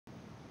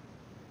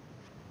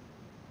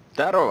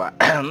Здорово.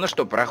 Ну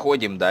что,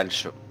 проходим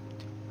дальше.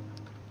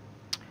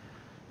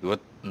 И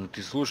вот, ну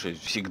ты слушай,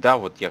 всегда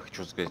вот я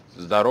хочу сказать,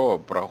 здорово,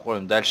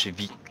 проходим дальше,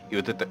 и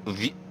вот это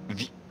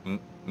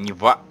не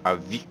ва, а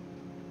ви.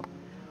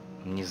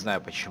 Не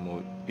знаю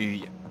почему.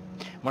 Ви.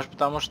 Может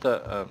потому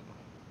что...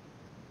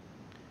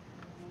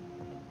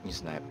 не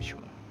знаю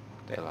почему.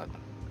 Да и ладно.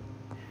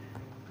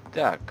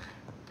 Так.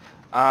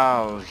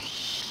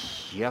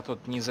 Я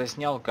тут не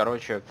заснял,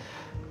 короче,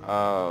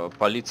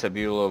 полиция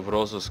объявила в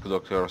розыск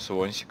доктора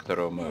Свонси,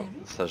 которого мы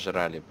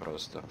сожрали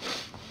просто.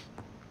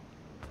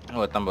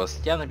 Вот, там была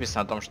статья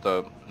написана о том,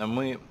 что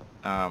мы...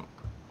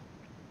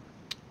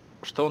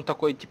 что он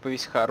такой, типа,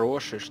 весь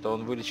хороший, что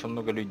он вылечил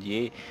много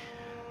людей,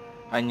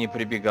 а не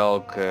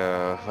прибегал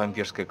к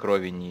вампирской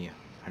крови, не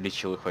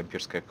лечил их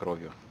вампирской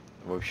кровью.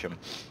 В общем...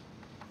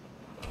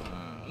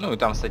 ну и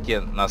там в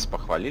статье нас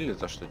похвалили,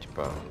 то что,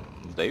 типа,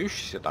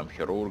 выдающийся там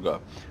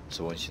хирурга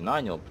Свонси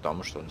нанял,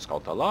 потому что он искал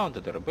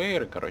таланты,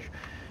 ДРБРы, короче,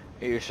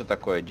 и все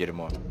такое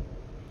дерьмо.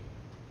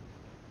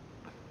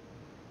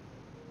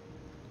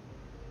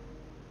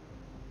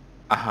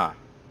 Ага.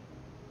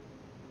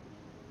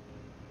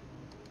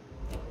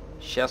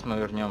 Сейчас мы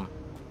вернем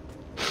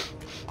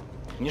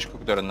книжку,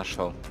 которую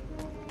нашел.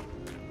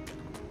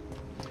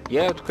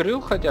 Я ее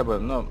открыл хотя бы,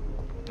 но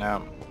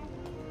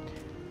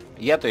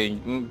я-то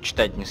ее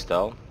читать не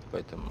стал,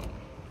 поэтому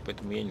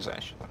я не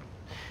знаю, что там.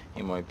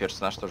 И мой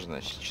персонаж тоже,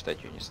 значит,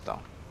 читать ее не стал.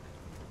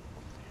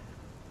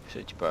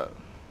 Все типа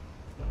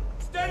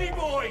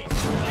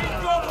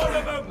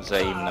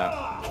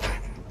взаимно.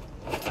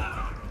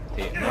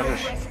 Ты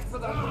можешь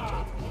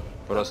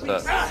просто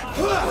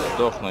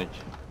сдохнуть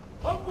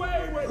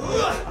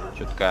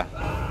чутка.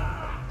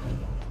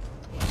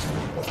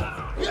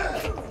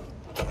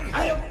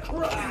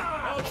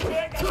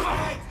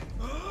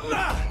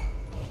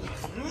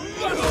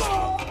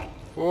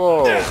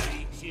 О!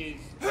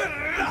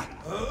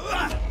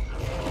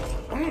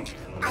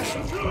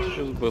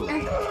 Что было?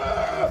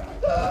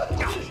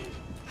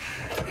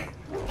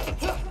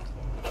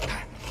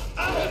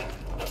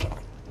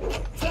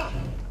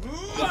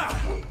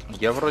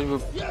 Я вроде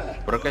бы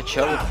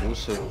прокачал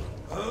укусы.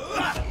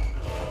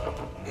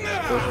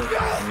 Что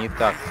же не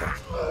так-то?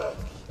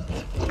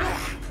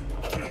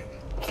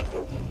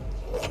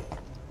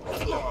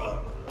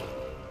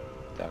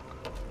 Так.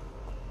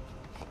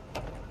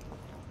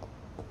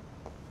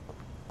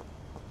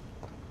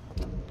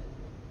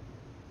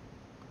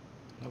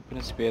 Ну, в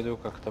принципе, я иду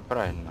как-то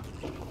правильно.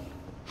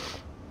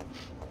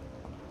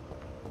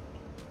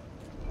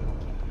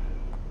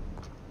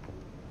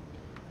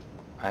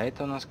 А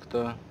это у нас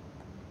кто?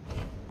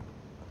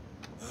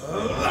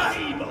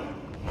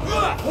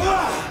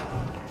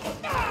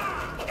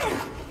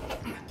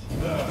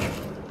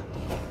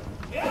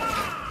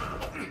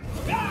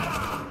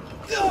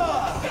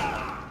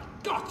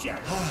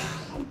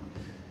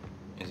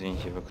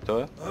 Извините, вы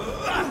кто?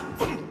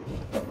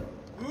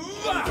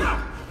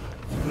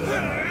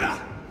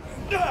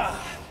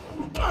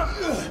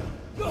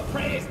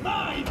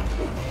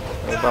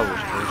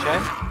 Бабушка,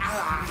 получаем?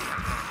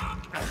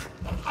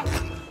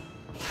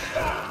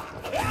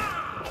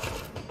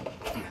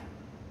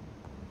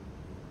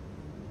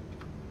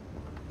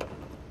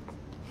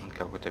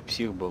 Какой-то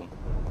псих был.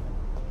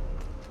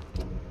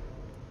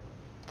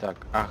 Так,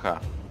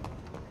 ага.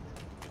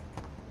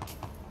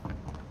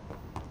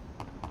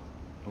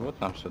 Вот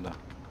нам сюда.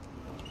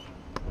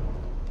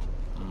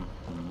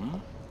 Угу.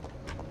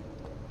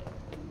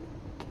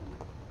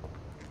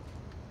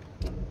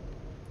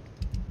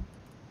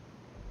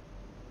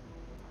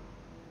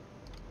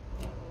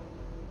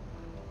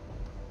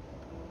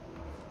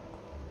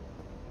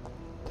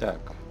 Так.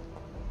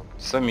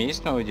 С вами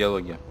есть новые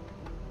диалоги?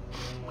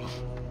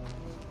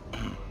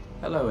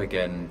 Hello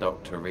again,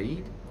 Dr.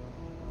 Reed.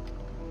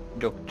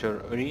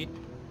 Доктор Рид.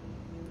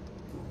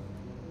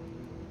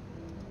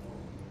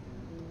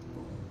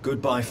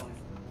 Goodbye.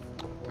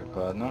 Так,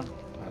 ладно.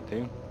 А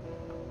ты?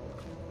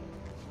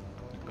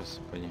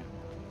 Господи.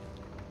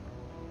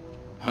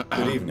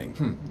 Good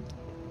evening.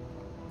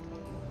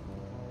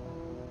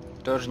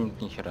 Тоже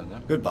нет ни хера, да?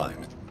 Goodbye.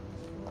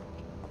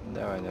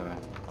 Давай, давай.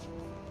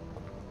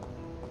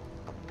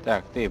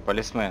 Так, ты,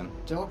 полисмен.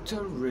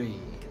 Dr. Reed.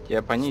 Тебя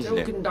Still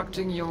понизили.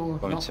 conducting your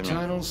Помните меня?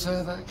 nocturnal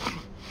survey?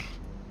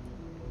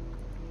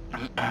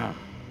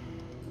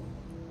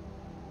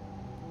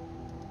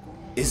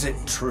 Is it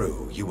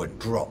true you were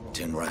dropped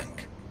in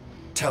rank?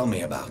 Tell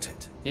me about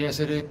it. Yes,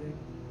 it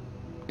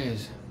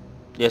is.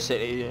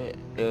 Если...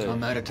 I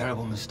made a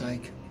terrible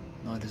mistake.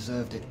 I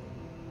deserved it.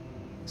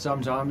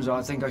 Sometimes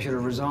I think I should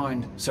have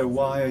resigned, So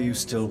why are you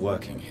still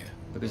working here?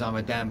 because I'm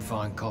a damn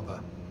fine copper.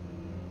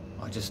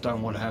 I just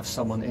don't want to have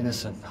someone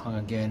innocent hung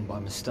again by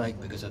mistake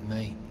because of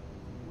me.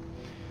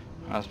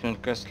 А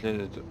смертную казнь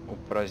следует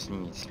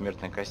упразднить.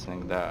 Смертная казнь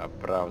иногда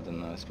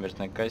оправдана.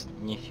 Смертная казнь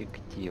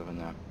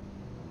неэффективна.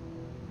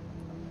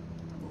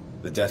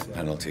 The death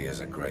penalty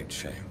is a great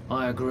shame.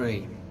 I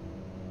agree.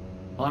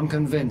 I'm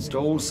convinced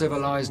all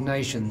civilized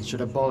nations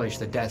should abolish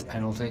the death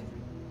penalty.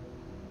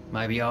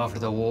 Maybe after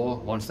the war,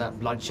 once that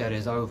bloodshed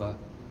is over,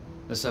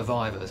 the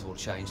survivors will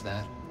change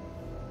that.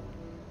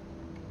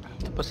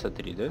 Ты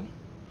посмотри, да?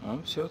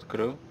 Он все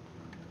открыл.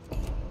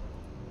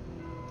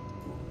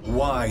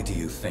 Why do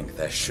you think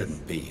there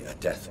shouldn't be a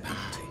death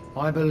penalty?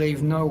 I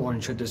believe no one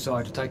should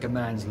decide to take a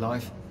man's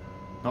life.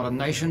 Not a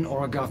nation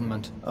or a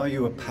government. Are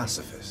you a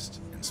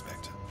pacifist,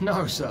 Inspector?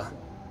 No, sir.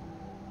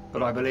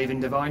 But I believe in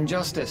divine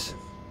justice.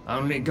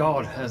 Only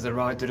God has the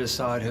right to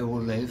decide who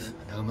will live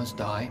and who must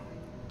die.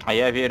 А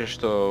я верю,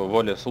 что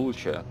воля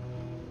случая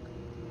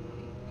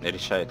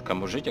решает,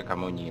 кому жить, а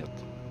кому нет.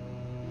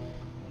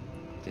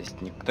 То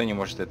есть никто не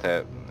может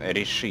это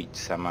решить,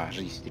 сама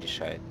жизнь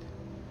решает.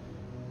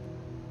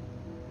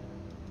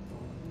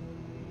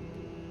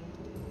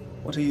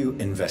 What are you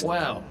investigating?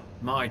 Well,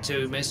 my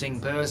 2 missing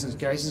persons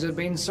cases have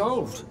been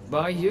solved.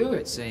 By you,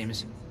 it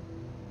seems.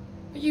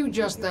 Are you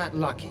just that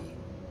lucky?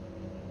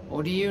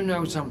 Or do you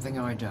know something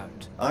I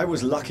don't? I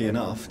was lucky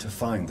enough to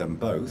find them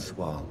both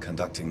while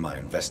conducting my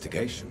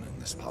investigation in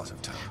this part of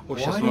town. О,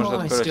 сейчас Why do может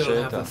I открыться still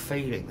have это. a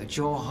feeling that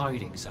you're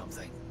hiding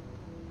something?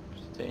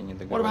 Я не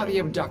What about the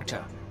договариваю.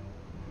 abductor?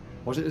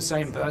 Was it the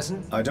same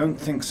person? I don't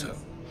think so.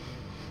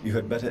 You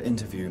had better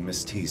interview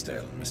Miss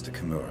Teasdale and Mr.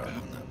 Kimura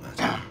on that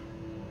matter.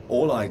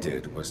 All I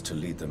did was to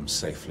lead them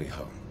safely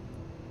home.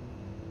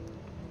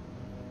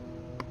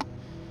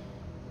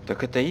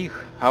 Так это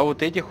их. А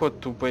вот этих вот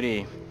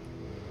тупорей.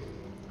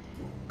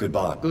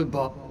 Goodbye.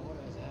 Goodbye.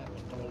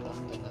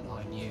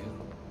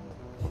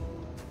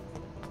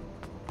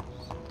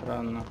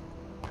 Странно.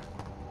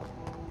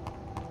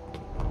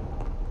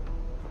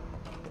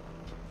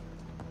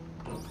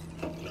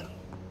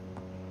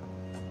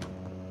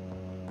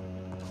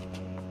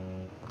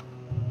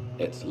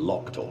 It's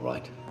locked, all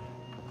right.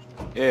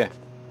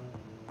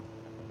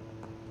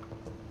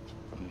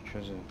 Ну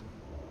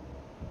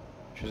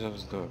чё за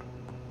вздор?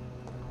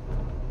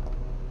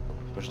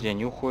 Подожди,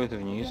 они уходят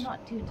вниз. You're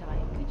not too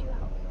tired. Could you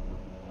help?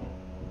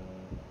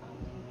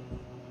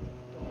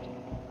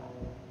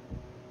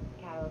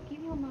 Carol,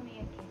 give your mummy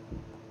a kiss.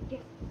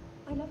 Yes,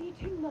 I love you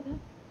too, Mother.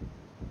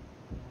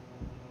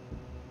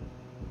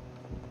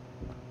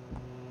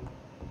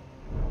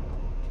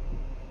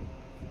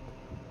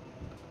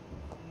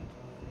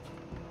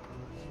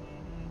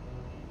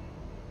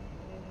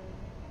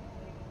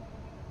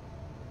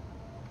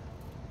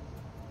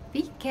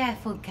 Be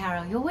careful,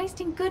 Carol. You're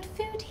wasting good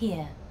food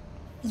here.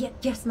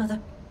 Yes, Mother.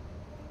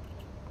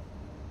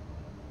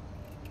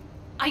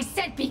 I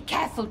said be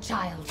careful,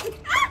 child.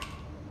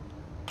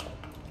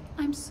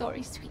 I'm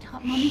sorry,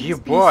 sweetheart. Mommy has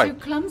been Ебать. so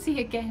clumsy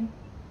again.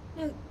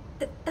 No,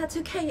 that's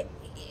okay.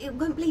 It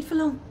won't bleed for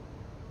long.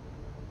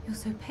 You're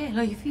so pale.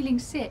 Are you feeling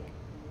sick?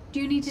 Do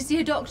you need to see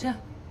a doctor?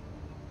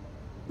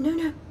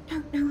 No,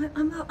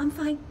 I'm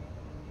fine.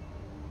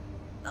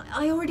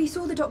 I already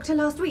saw the doctor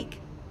last week.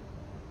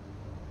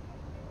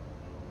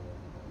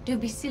 Don't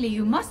be silly.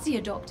 You must see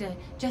a doctor.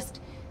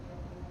 Just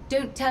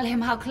don't tell him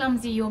how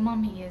clumsy your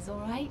mummy is, all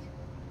right?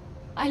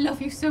 I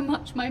love you so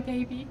much, my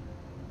baby.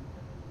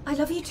 I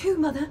love you too,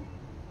 Mother.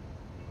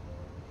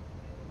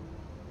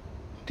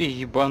 Ты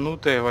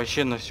ебанутая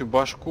вообще на всю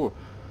башку.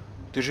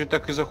 Ты же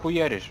так и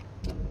захуяришь.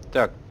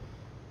 Так.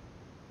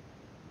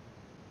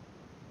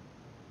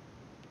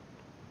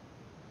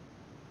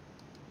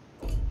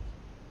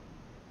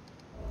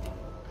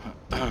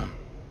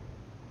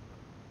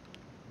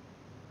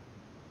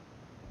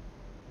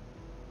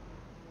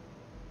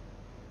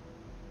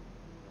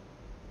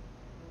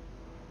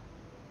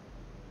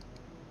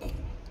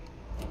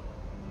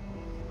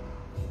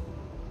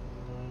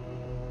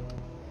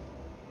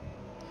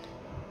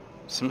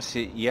 В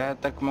смысле, я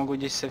так могу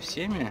здесь со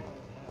всеми?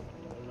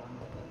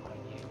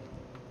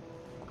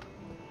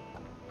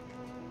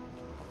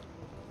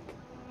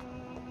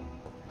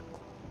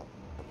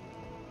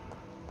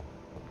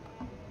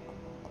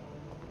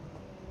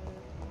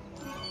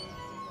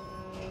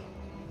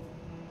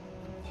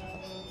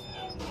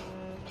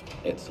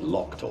 It's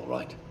locked, all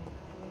right.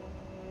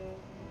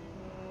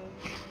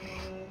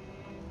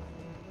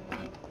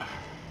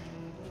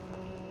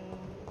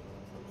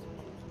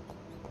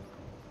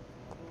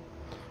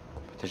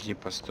 Подожди,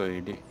 постой,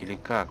 или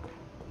как?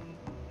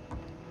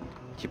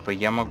 Типа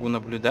я могу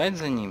наблюдать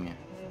за ними?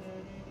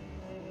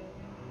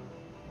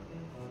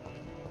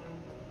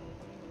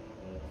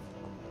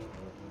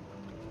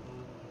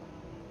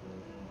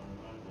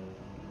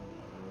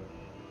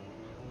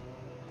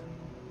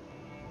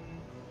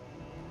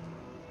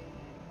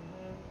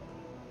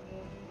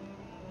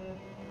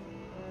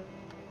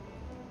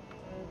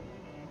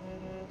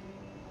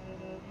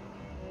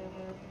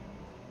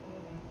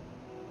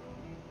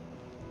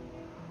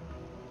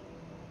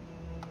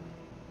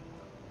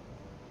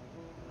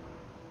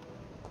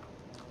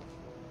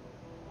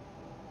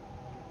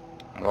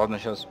 Ладно,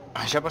 сейчас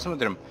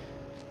посмотрим.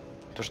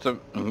 То, что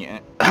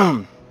мне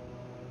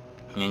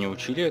меня не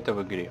учили это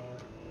в игре.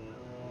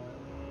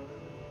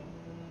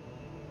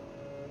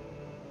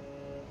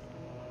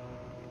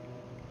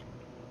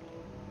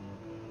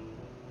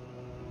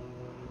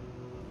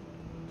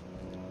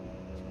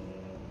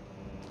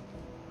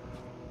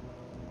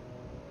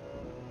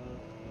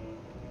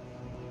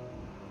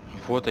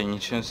 Вот они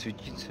начинают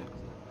светиться.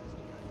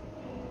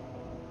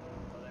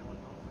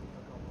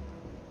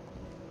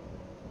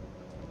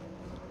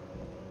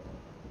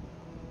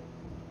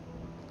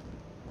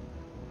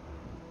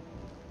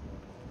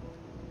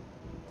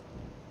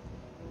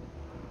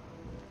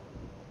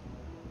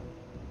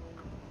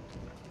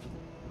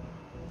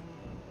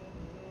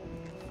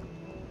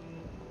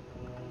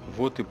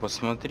 Вот и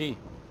посмотри.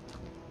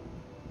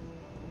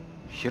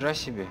 Хера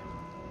себе.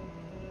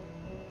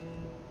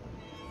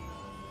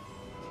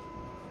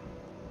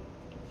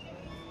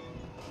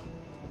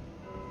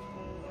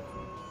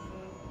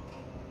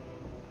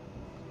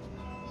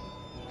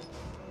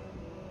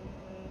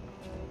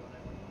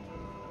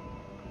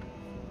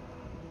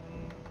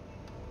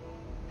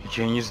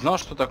 Я не знал,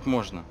 что так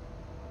можно.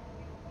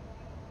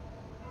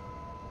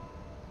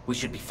 We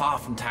should be far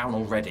from town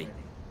already.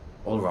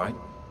 All right.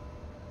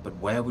 But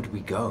where would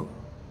we go?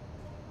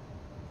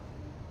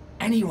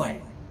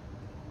 Anywhere.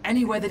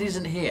 Anywhere that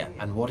isn't here.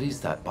 And what is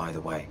that, by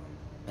the way?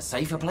 A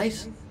safer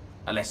place?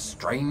 A less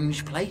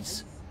strange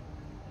place?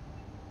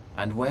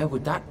 And where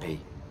would that be?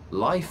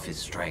 Life is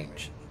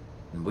strange.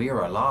 And we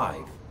are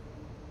alive.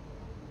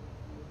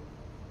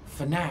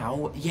 For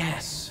now,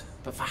 yes.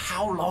 But for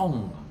how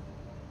long?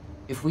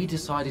 If we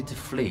decided to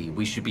flee,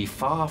 we should be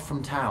far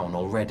from town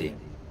already.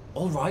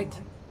 All right.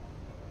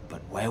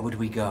 But where would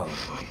we go?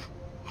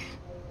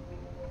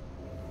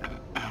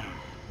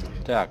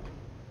 Так.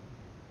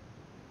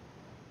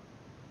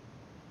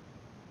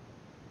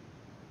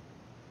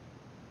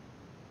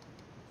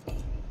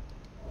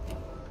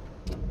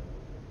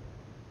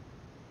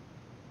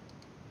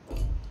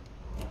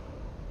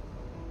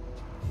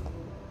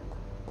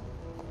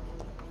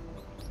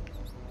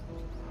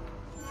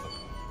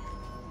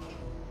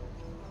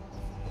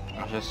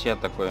 А сейчас я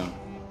такой.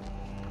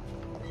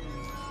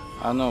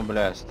 А ну,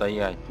 бля,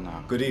 стоять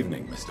на. Good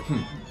evening, Mr.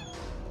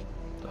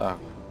 Так.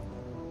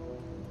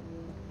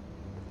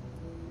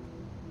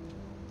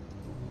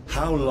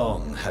 How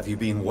long have you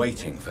been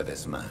waiting for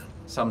this man?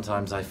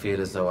 Sometimes I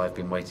feel as though I've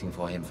been waiting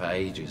for him for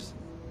ages.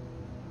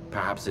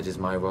 Perhaps it is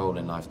my role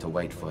in life to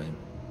wait for him.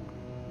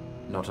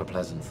 Not a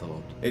pleasant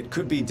thought. It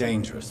could be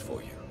dangerous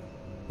for you,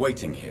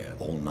 waiting here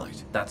all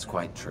night. That's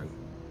quite true.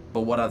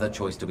 But what other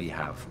choice do we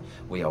have?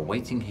 We are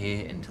waiting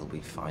here until we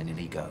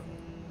finally go.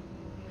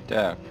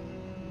 Так.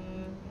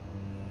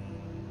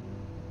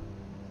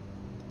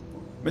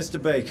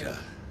 Mr. Baker,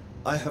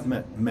 I have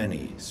met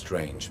many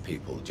strange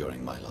people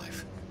during my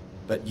life,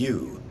 but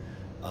you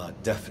are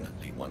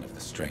definitely one of the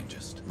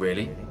strangest.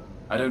 Really?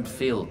 I don't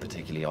feel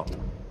particularly odd.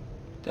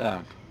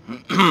 Так.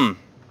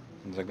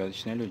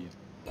 Загадочные люди.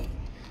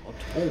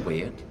 Or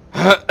weird.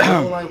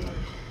 All I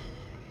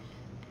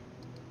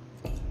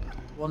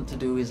want to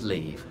do is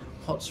leave.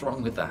 What's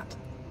wrong with that?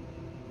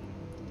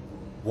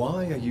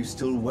 Why are you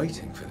still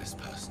waiting for this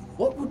person?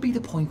 What would be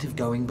the point of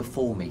going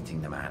before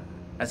meeting the man,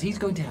 as he's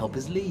going to help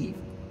us leave?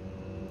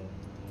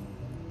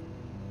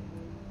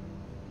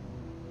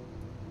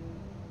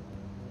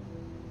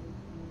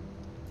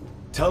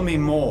 Tell me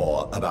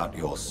more about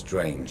your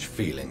strange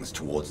feelings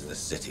towards the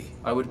city.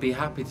 I would be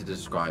happy to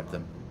describe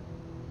them,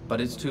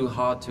 but it's too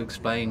hard to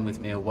explain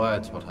with mere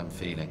words what I'm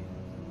feeling.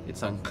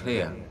 It's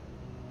unclear,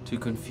 too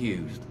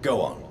confused.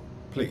 Go on,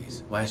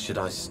 please. Where should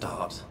I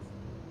start?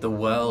 The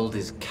world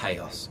is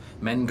chaos.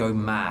 Men go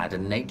mad,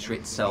 and nature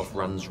itself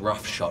runs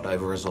roughshod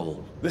over us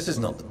all. This is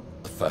not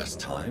the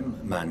first time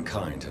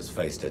mankind has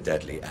faced a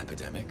deadly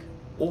epidemic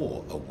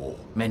or a war.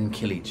 Men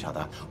kill each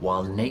other,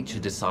 while nature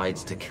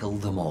decides to kill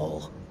them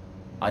all.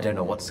 I don't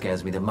know what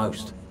scares me the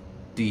most.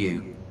 Do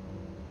you?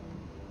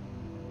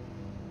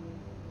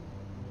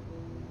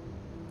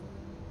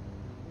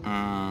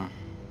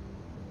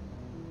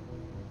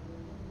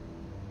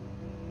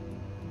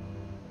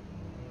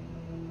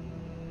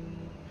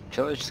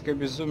 Человеческое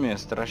безумие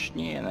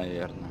страшнее,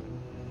 наверное.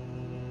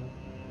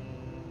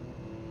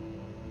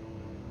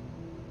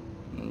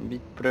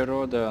 Ведь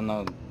природа,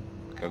 она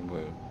как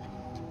бы,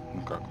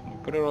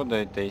 природа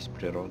это и есть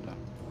природа.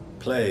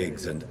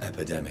 Plagues and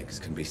epidemics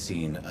can be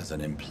seen as an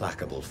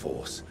implacable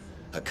force,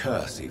 a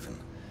curse even.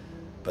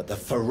 But the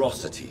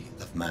ferocity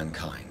of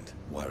mankind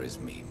worries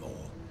me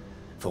more,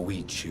 for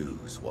we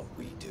choose what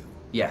we do.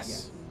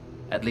 Yes.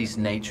 At least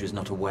nature is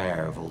not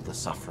aware of all the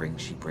suffering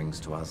she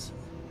brings to us.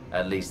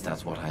 At least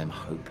that's what I am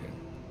hoping.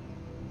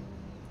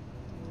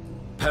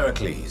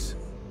 Pericles,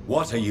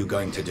 what are you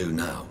going to do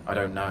now? I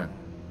don't know.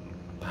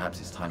 Perhaps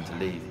it's time to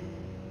leave.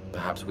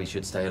 Perhaps we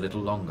should stay a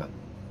little longer.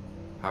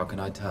 How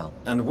can I tell?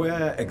 And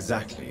where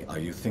exactly are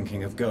you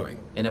thinking of going?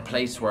 In a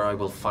place where I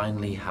will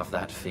finally have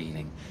that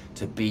feeling,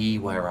 to be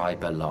where I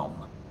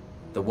belong.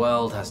 The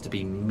world has to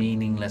be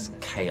meaningless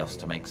chaos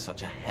to make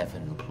such a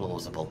heaven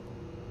plausible.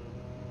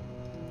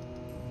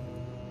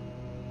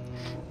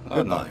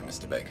 Goodbye,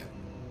 Mr. Baker.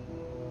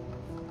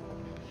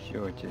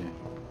 Всё тебе.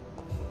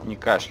 Не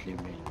кашляй,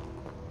 блин.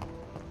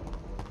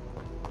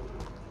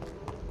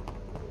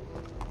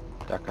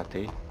 Так, а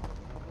ты?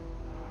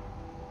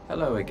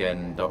 Hello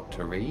again,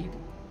 Dr. Reed.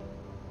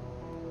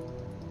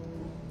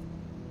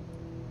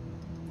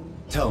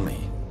 Tell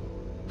me,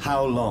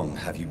 how long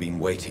have you been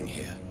waiting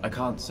here? I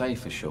can't say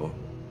for sure,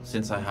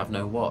 since I have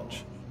no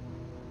watch.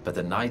 But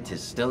the night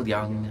is still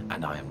young,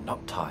 and I am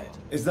not tired.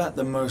 Is that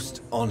the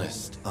most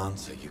honest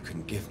answer you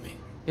can give me?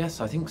 Yes,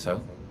 I think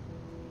so.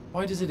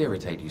 Why does it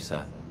irritate you,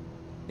 sir?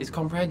 Is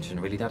comprehension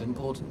really that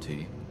important to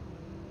you?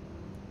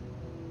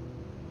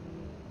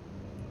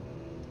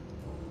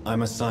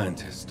 I'm a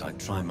scientist. I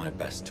try my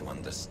best to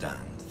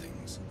understand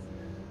things.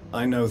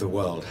 I know the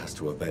world has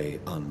to obey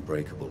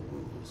unbreakable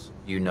rules.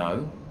 You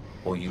know,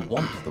 or you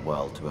want the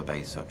world to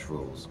obey such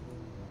rules?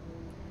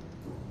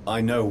 I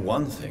know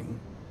one thing.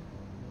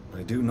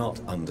 I do not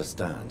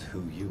understand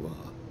who you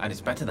are. And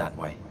it's better that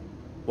way.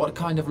 What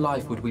kind of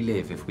life would we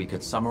live if we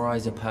could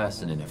summarize a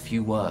person in a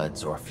few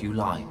words or a few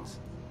lines?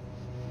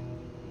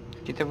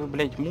 Какие-то вы,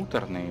 блядь,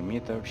 муторные, мне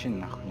это вообще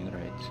нахуй не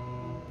нравится.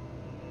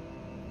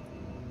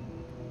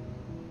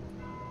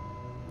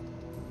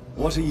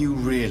 What are you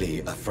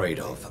really afraid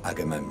of,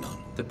 Agamemnon?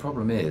 The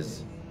problem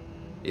is,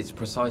 it's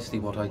precisely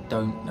what I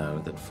don't know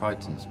that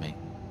frightens me.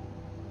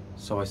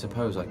 So I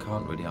suppose I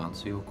can't really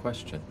answer your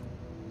question.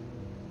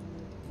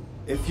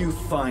 If you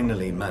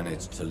finally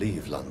manage to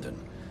leave London,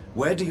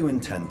 where do you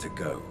intend to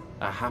go?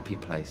 A happy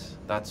place,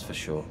 that's for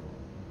sure.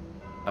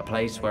 A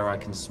place where I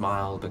can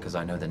smile because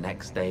I know the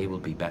next day will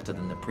be better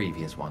than the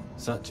previous one.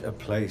 Such a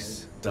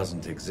place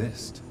doesn't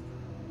exist.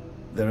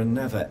 There are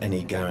never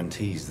any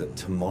guarantees that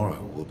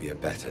tomorrow will be a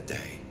better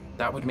day.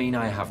 That would mean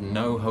I have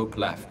no hope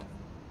left.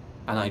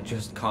 And I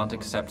just can't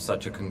accept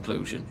such a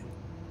conclusion.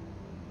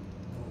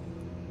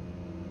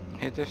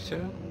 Это все?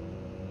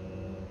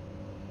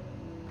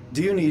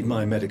 Do you need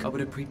my I medical...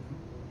 would appreciate...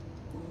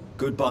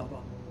 Goodbye.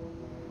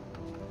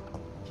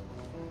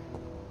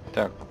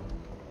 Так.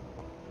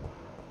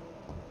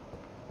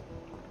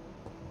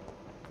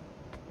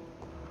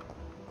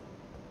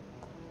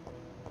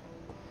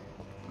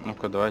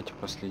 Ну-ка, давайте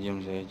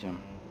последим за этим.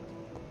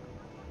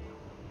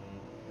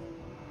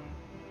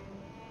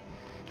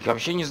 Я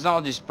вообще не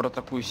знал здесь про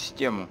такую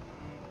систему.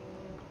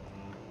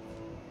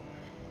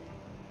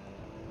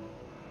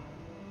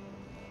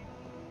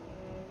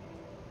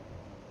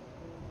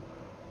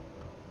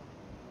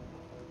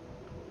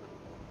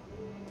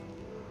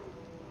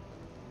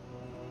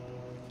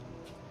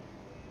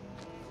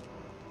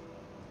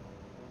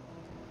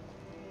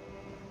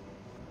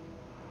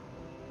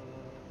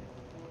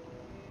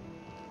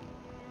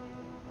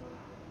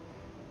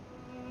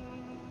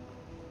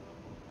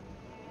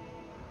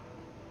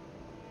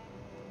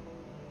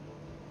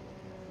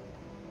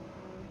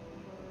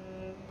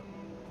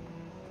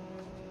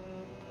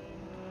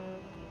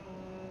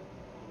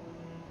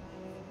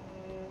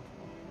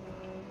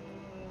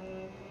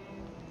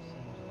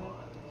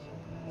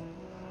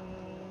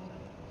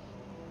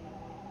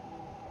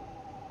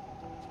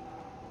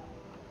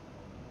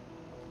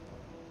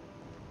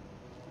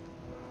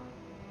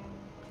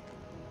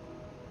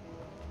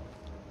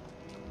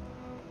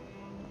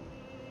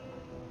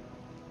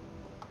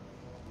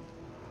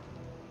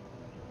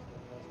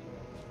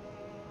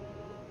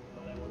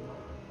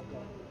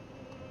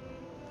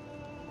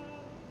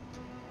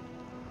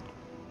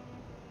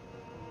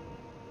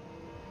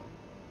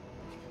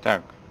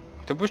 Так,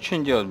 ты будешь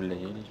что-нибудь делать, блядь,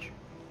 или что?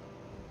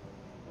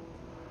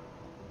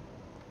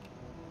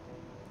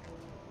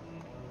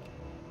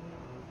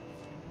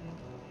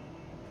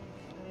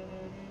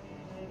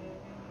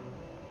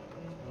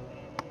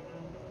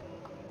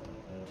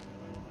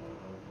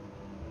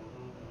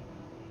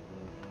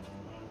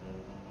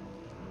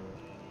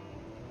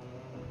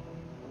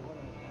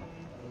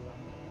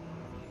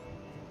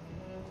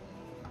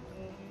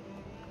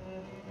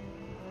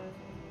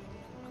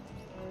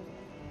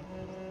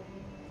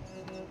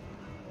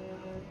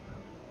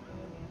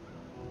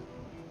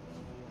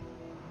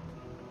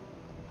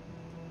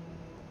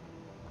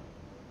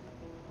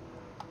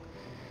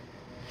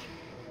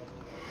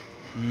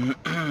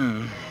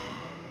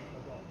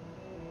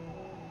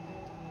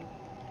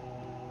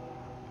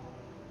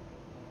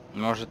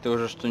 Может, ты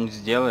уже что-нибудь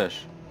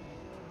сделаешь?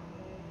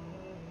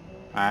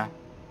 А?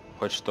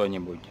 Хоть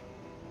что-нибудь.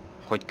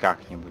 Хоть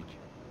как-нибудь.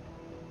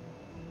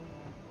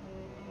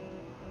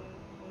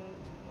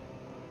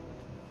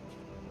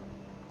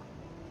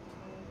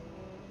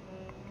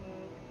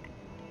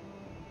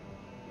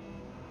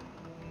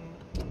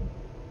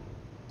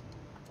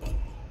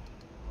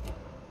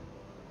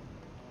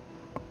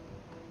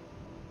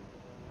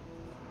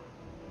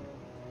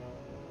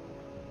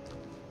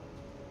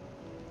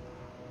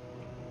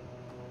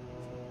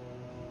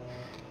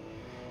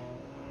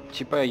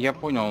 Типа, я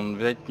понял,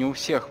 блядь, не у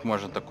всех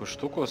можно такую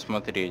штуку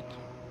смотреть.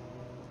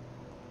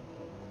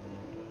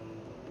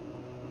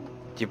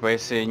 Типа,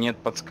 если нет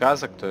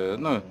подсказок, то,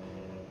 ну,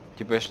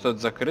 типа, если что-то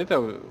закрыто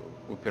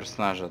у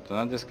персонажа, то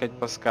надо искать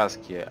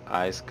подсказки.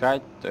 А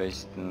искать, то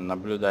есть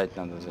наблюдать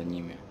надо за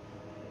ними.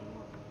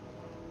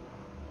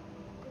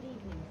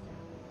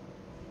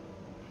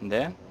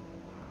 Да?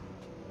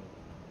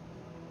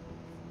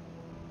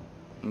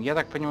 Я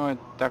так понимаю,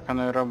 так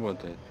оно и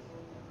работает.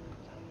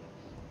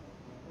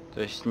 То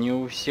есть не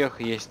у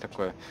всех есть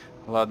такое.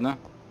 Ладно.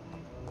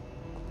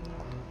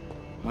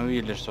 Мы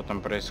видели, что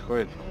там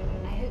происходит.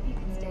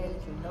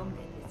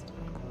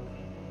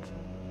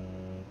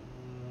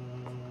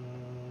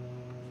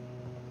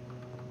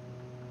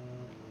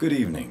 Good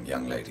evening,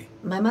 young lady.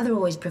 My mother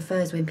always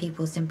prefers when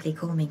people simply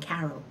call me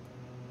Carol.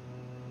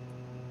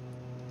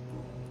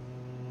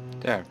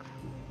 Так.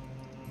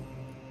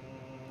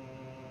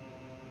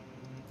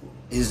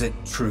 Is it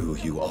true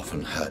you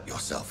often hurt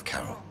yourself,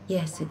 Carol?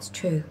 Yes, it's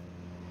true.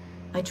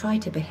 I try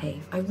to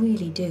behave. I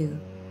really do.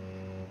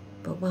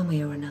 But one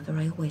way or another,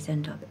 I always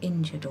end up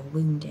injured or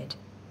wounded.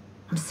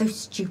 I'm so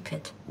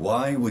stupid.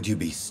 Why would you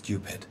be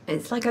stupid?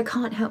 It's like I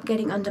can't help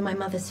getting under my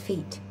mother's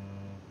feet.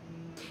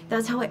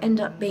 That's how I end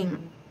up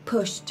being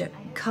pushed,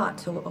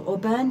 cut, or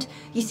burned.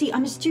 You see,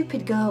 I'm a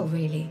stupid girl,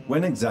 really.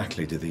 When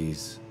exactly do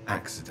these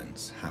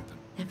accidents happen?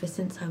 Ever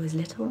since I was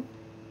little.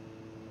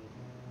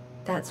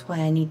 That's why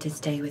I need to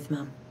stay with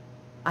Mum.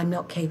 I'm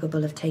not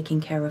capable of taking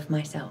care of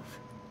myself.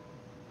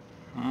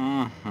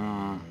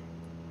 Угу.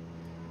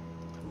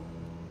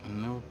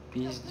 Ну,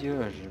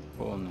 пиздёж же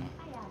полный.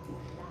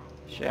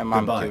 Сейчас я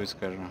мамке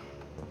выскажу.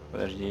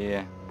 Подожди.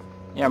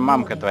 Я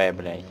мамка твоя,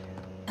 блядь.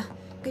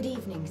 Good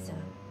evening, sir.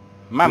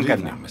 Мамка, Good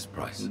evening, Miss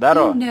Price.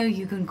 здорово. You know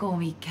you can call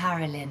me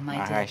Carolyn, my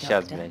Ага, dear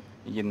сейчас, doctor. блядь.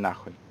 Иди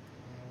нахуй.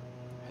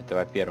 Это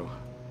во-первых.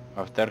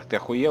 Во-вторых, ты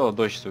охуела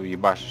дочь свою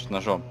ебашишь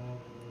ножом?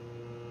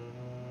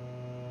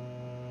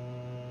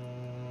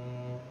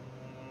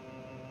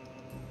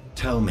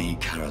 Tell me,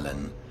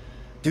 Carolyn,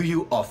 do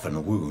you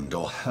often wound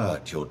or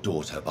hurt your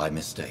daughter by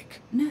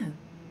mistake? No.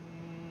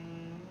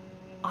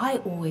 I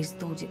always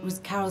thought it was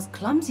Carol's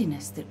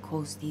clumsiness that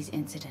caused these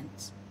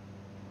incidents.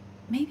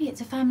 Maybe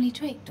it's a family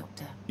trait,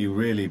 Doctor. You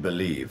really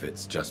believe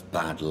it's just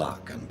bad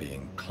luck and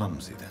being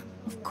clumsy then?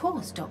 Of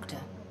course, Doctor.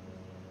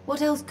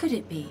 What else could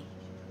it be?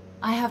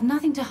 I have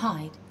nothing to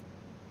hide.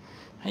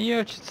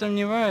 Я чуть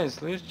сомневаюсь,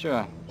 слышь,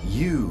 чё?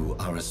 You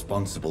are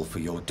responsible for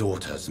your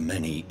daughter's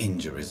many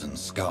injuries and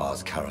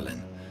scars,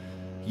 Carolyn.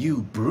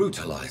 You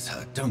brutalize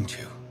her, don't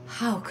you?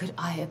 How could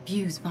I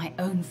abuse my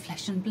own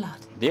flesh and blood?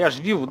 Да я ж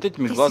видел вот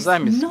этими This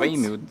глазами is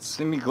своими, вот nonsense.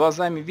 своими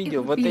глазами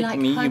видел, would вот be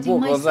этими like его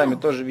hurting глазами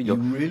myself. тоже видел.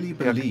 You really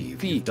Как believe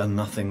ты. you've done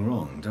nothing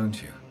wrong,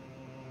 don't you?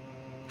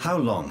 How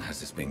long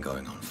has this been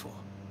going on for?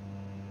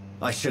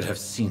 I should have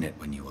seen it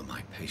when you were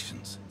my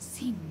patients.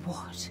 Seen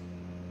what?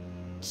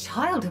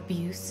 Child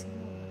abuse?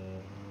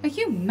 Are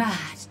you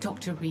mad,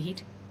 Dr.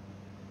 Reed?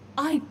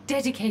 I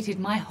dedicated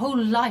my whole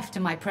life to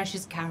my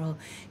precious Carol.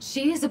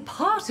 She is a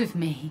part of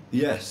me.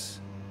 Yes.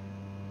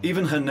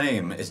 Even her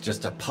name is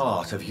just a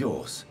part of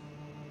yours.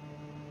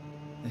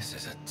 This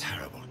is a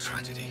terrible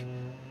tragedy.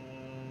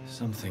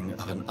 Something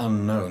of an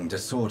unknown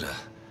disorder.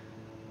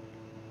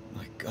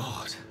 My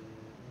God.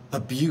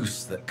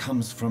 Abuse that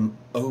comes from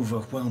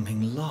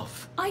overwhelming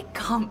love. I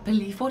can't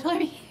believe what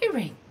I'm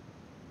hearing.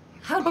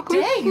 How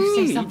Какой dare you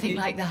say хуй? something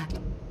like that?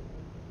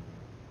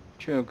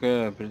 Человек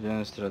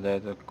определенно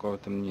страдает от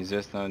какого-то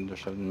неизвестного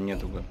душевного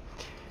недуга.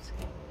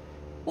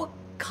 What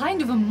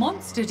kind of a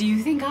monster do you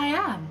think I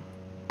am?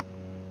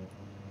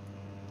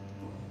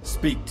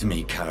 Speak to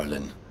me,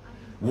 Carolyn.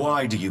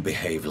 Why do you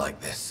behave like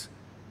this?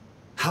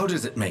 How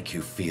does it make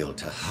you feel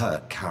to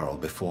hurt Carol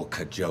before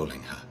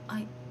cajoling her?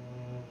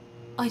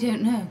 I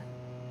don't know.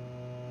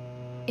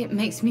 It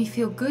makes me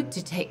feel good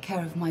to take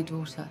care of my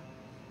daughter.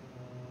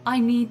 I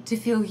need to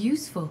feel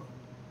useful.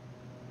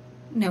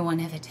 No one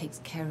ever takes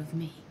care of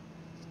me.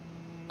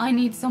 I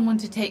need someone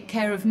to take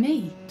care of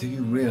me. Do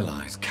you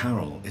realize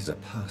Carol is a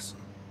person?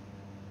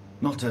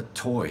 Not a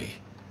toy.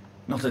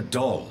 Not a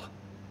doll.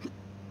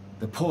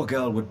 The poor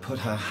girl would put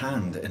her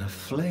hand in a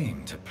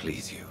flame to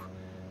please you.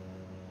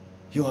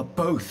 You are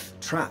both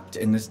trapped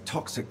in this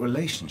toxic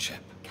relationship.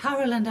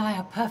 Carol and I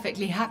are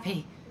perfectly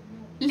happy.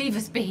 Leave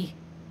us be.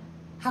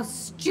 How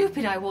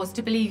stupid I was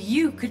to believe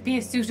you could be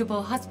a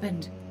suitable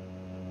husband.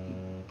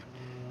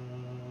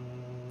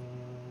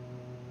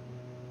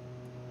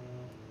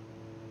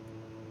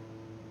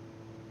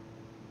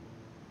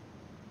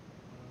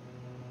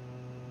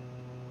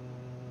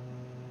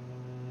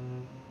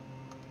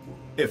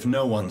 If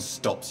no one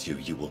stops you,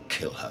 you will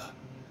kill her.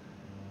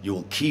 You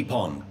will keep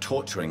on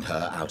torturing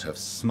her out of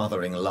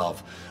smothering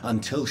love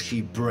until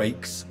she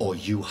breaks or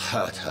you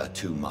hurt her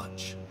too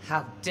much.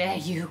 How dare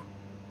you?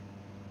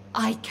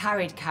 I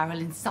carried Carol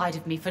inside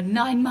of me for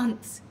 9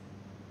 months.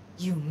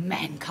 You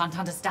men can't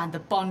understand the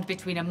bond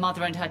between a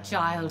mother and her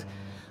child.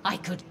 I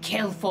could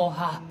kill for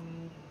her.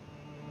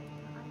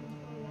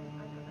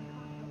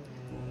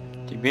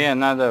 Тебе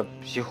надо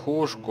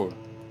психушку.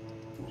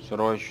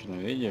 Срочно,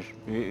 видишь?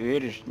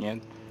 Веришь?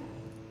 Нет.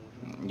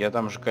 Я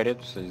там же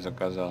карету, кстати,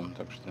 заказал,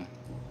 так что...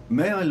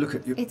 May I look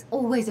at you? It's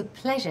always a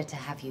pleasure to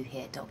have you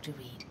here, Dr.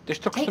 Reed. Ты ж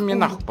только что мне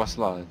нахуй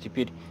послала.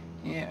 Теперь...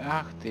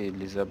 Ах ты,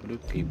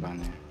 лизоблюдка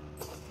ебаная.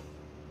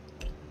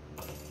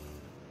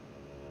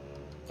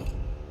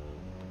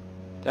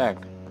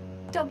 Так,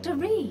 Dr.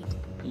 Reed,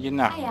 иди I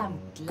нахуй. am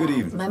Good glad.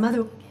 evening. My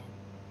mother...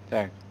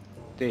 Так,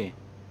 ты.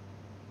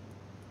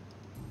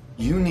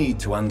 You need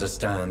to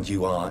understand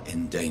you are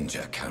in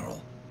danger,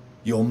 Carol.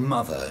 Your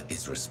mother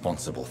is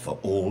responsible for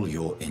all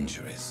your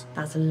injuries.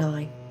 That's a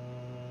lie.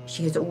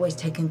 She has always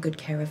taken good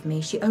care of me.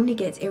 She only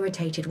gets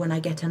irritated when I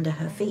get under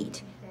her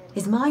feet.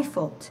 It's my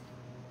fault.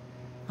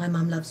 My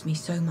mum loves me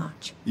so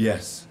much.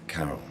 Yes,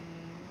 Carol.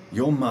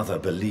 Your mother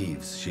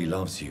believes she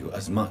loves you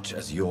as much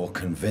as you're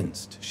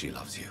convinced she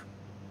loves you.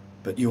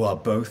 But you are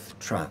both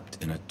trapped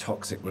in a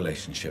toxic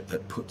relationship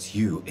that puts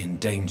you in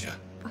danger.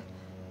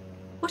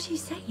 What are you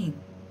saying?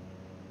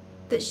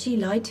 That she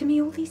lied to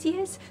me all these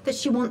years? That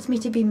she wants me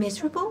to be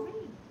miserable?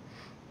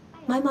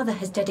 My mother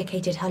has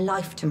dedicated her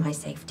life to my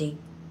safety.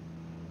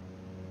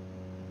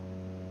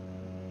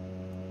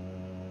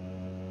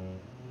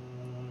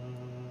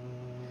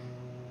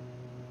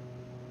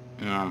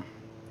 А.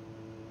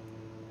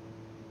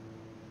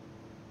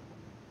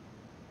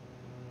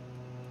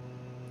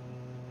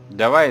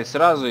 Давай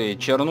сразу и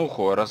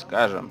чернуху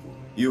расскажем.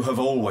 You have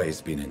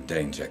always been in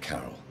danger,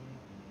 Carol.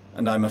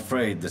 And I'm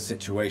afraid the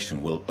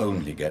situation will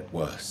only get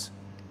worse.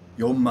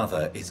 Your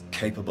mother is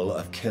capable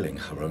of killing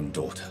her own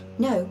daughter.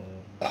 No.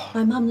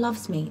 My mum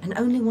loves me and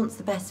only wants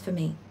the best for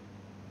me.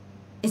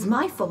 It's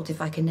my fault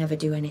if I can never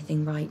do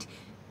anything right.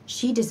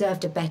 She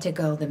deserved a better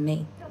girl than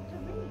me.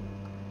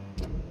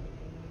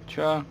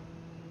 Чё?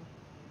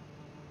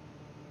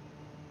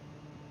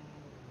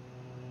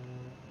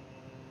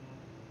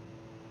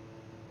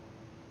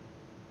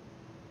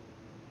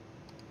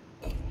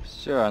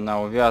 Все, она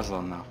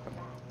увязла нахуй.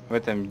 В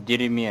этом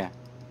дерьме.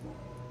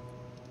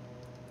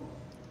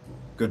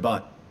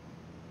 Goodbye.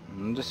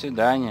 Ну, до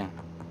свидания.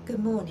 Good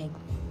morning.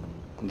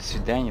 До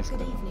свидания, Good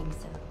сказал. evening,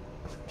 sir.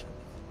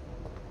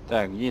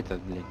 Так, где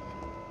этот, блядь?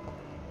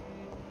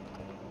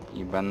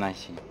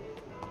 Ебанаси.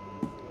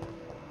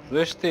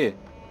 Слышь ты?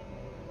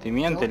 Ты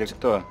мент или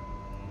кто?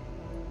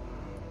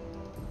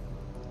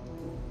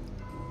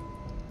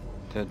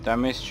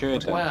 Там есть что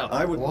это?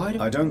 I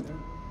don't...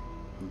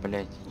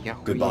 Блядь, я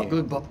Goodbye.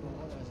 хуею. Goodbye.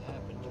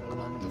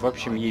 В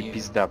общем, ей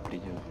пизда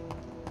придет.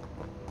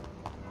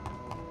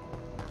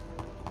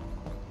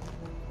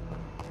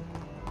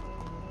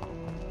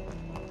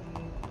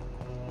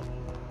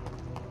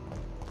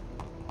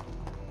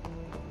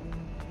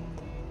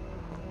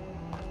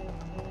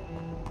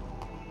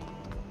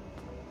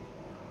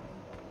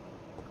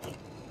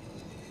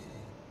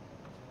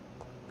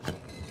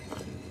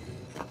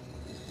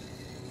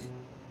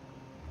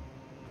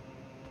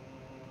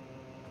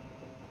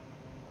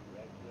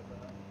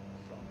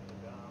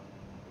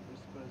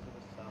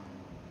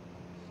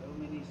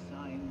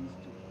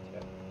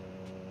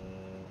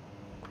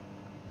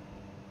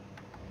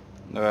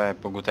 Давай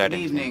Good погутарим.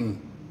 evening,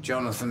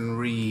 Jonathan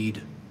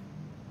Reed.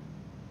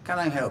 Can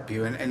I help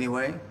you in any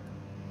way?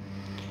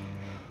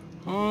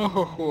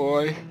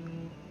 Ой.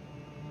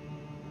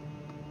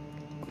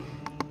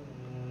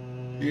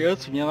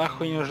 Нет, мне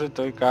нахуй не уже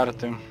той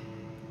карты.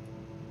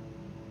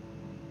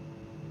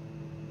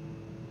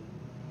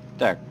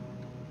 Так.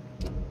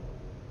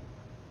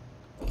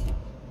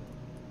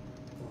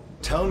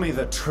 Tell me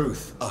the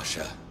truth,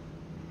 Usher.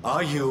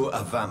 Are you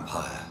a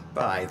vampire?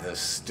 By the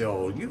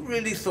stole, you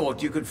really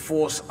thought you could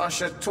force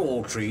Usher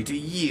Talltree to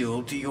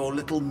yield to your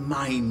little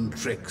mind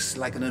tricks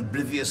like an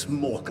oblivious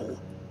mortal?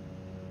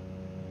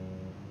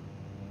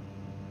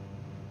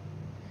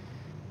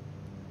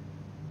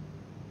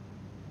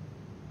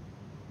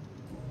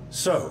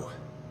 So,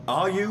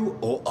 are you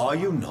or are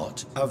you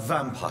not a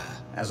vampire?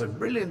 As a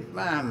brilliant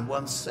man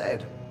once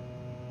said,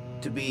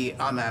 to be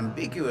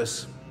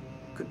unambiguous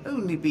could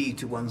only be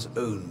to one's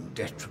own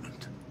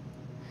detriment.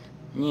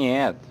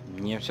 Нет,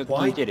 мне все-таки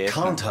Why интересно.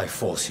 can't I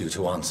force you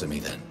to answer me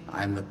then?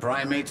 I'm the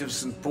primate of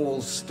St.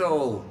 Paul's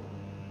Stole.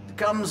 It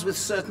comes with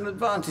certain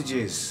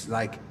advantages,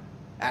 like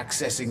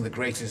accessing the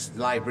greatest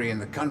library in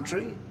the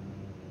country,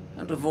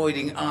 and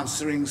avoiding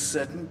answering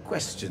certain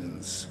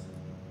questions.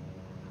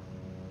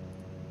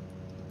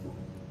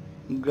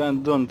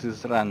 Гандон ты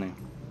сраный.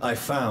 I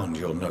found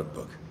your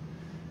notebook.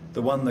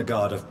 The one the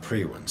guard of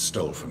Prewen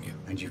stole from you.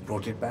 And you've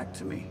brought it back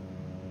to me.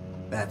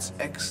 That's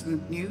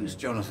excellent news,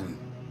 Jonathan.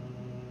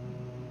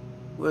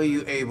 Were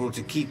you able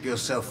to keep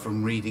yourself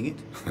from reading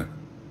it?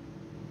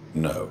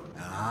 No.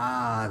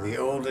 Ah, the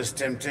oldest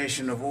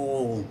temptation of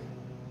all.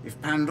 If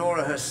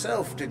Pandora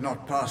herself did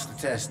not pass the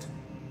test,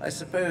 I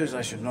suppose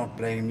I should not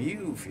blame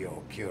you for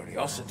your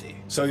curiosity.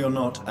 So you're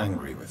not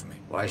angry with me?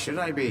 Why should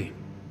I be?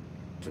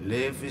 To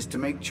live is to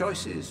make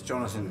choices,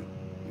 Jonathan.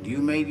 And you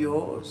made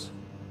yours.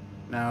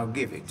 Now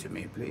give it to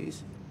me,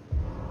 please.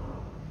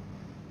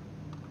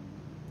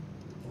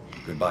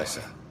 Goodbye,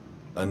 sir.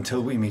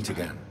 Until we meet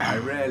again. I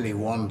rarely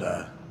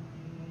wander.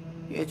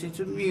 Yet it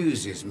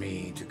amuses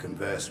me to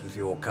converse with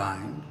your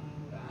kind.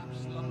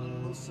 Perhaps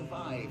London will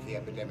survive the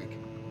epidemic,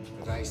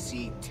 but I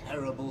see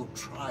terrible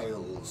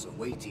trials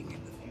awaiting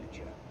in the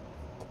future.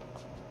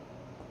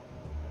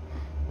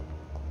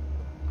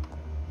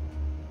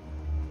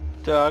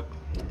 Так.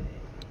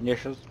 Я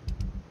сейчас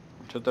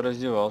что-то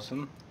раздевался.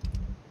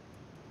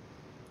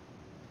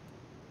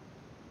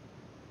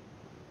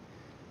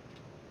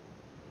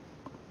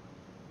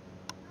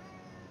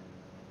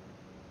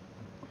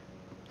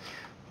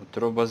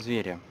 Утроба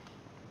зверя.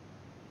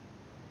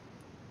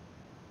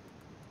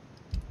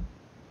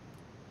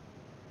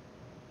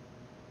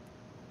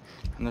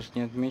 Она же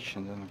не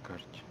отмечена, да, на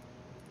карте?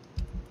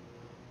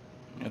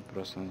 Нет,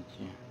 просто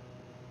найти.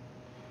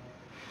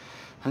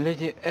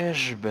 Леди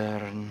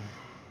Эшберн.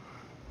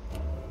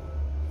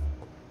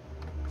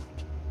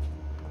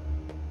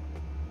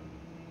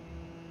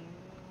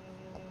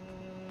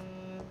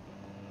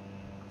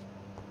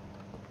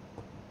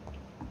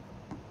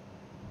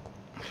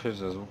 Что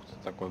за звук-то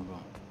такой был?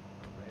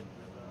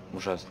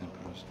 Ужасный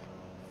просто.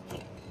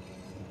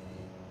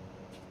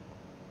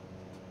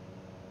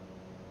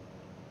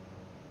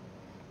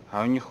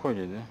 А он не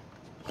ходит, да?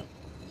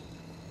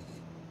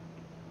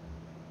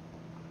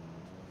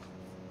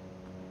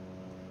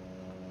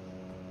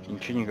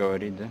 Ничего не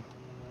говорит, да?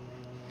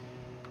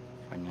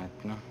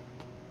 Понятно.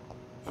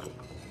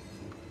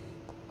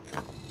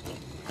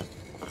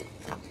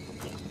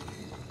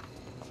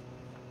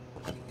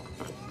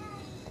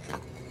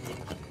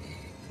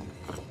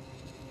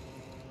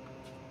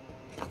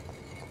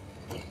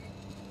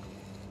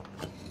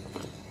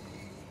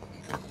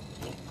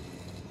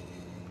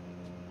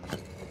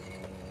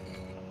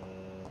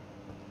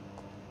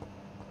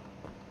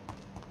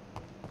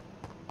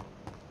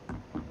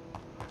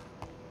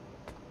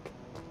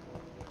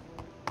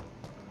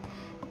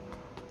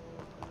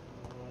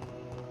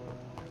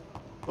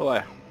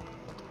 Ой.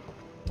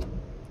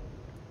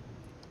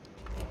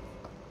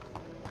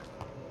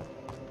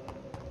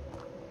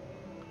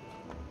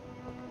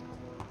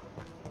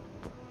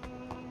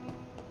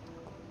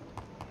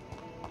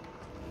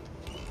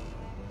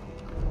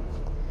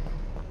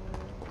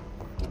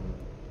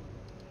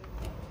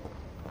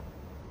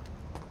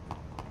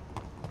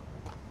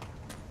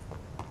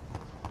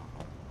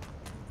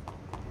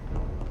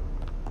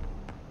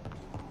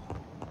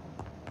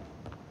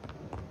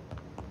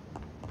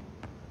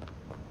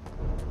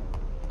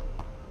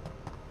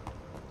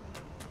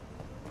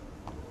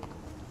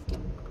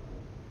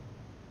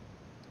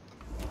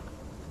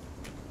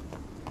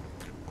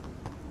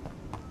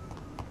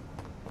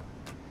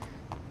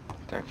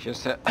 Так,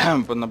 сейчас я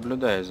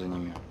понаблюдаю за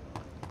ними.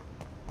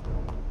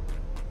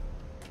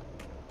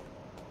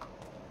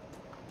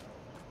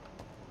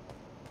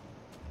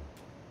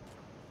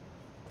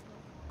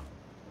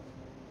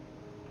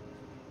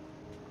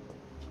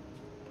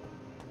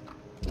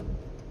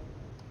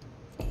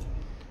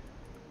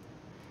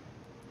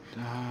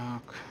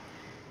 Так.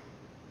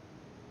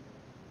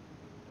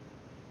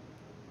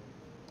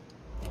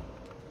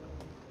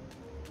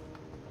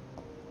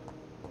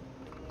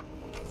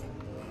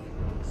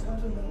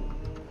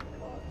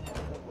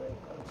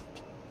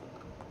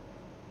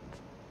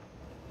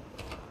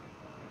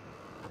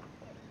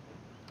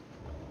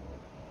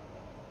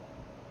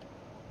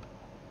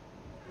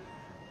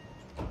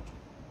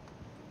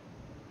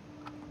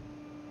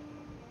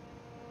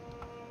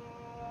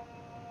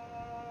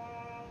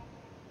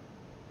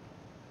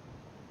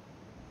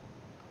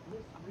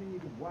 This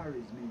read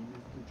worries me,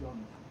 Mr.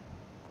 Jonathan.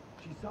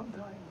 She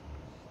sometimes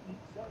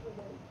sneaks out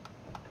alone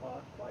and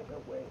can't find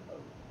her way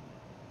home.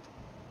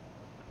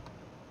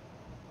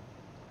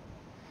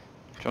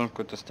 Что он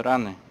какой-то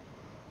странный?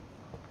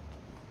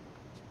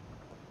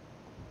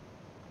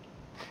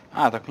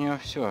 А, так у него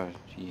все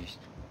есть.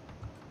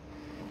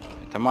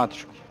 Это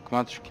матушки. К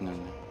матушке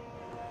надо.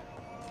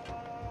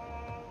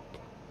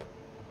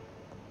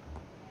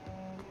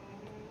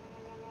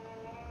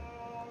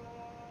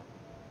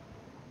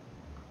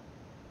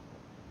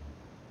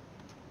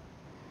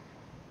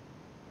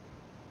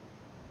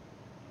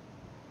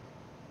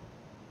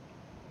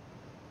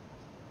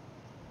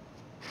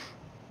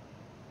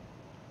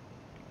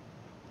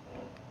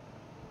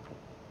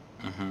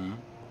 Угу.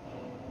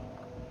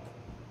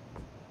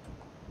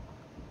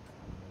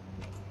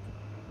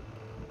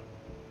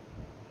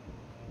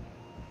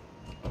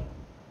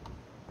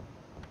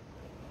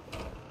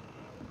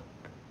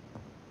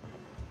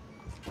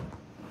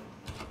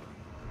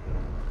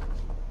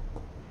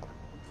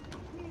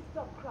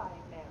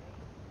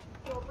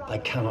 I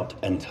cannot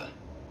enter.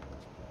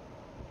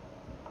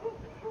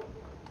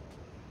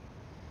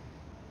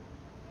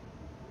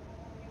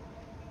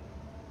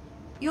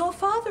 Your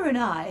father and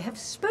I have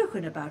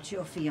spoken about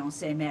your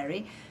fiancé,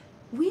 Mary.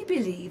 We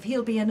believe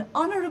he'll be an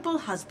honorable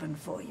husband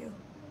for you.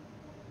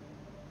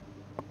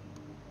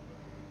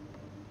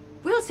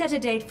 We'll set a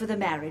date for the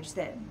marriage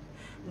then.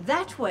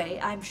 That way,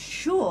 I'm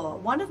sure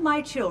one of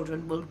my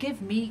children will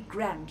give me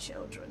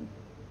grandchildren.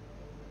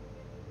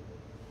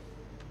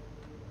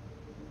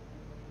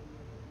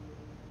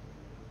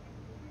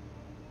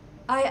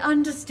 I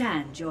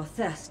understand your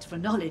thirst for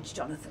knowledge,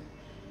 Jonathan,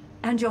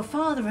 and your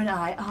father and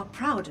I are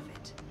proud of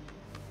it.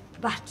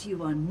 But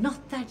you are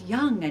not that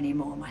young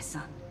anymore, my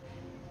son.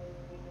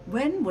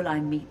 When will I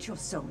meet your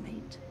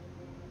soulmate?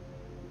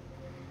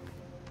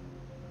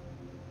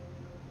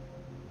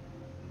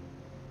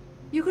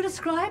 You could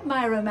ascribe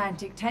my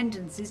romantic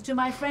tendencies to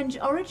my French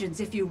origins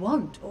if you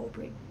want,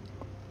 Aubrey.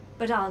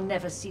 But I'll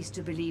never cease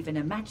to believe in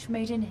a match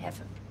made in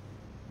heaven,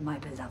 my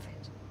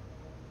beloved.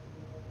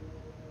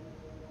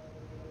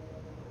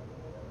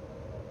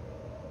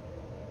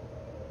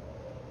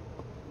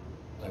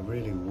 I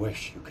really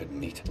wish you could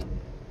meet her.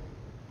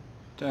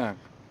 Так.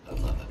 Her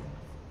mother.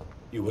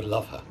 You would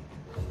love her.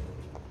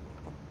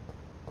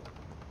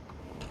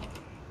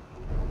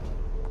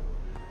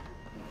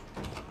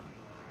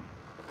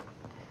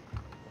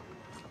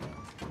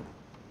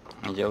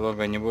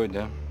 Диалога не будет,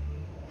 да?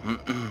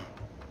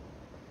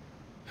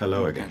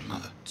 Hello again,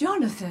 mother.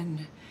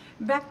 Jonathan,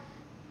 back...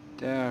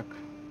 Так.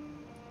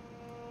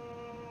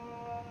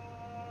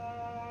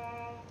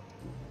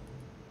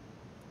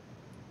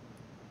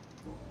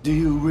 Do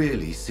you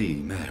really see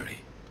Mary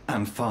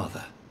and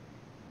father?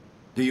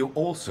 Do you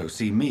also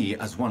see me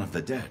as one of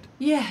the dead?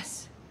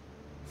 Yes.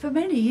 For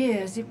many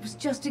years it was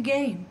just a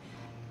game.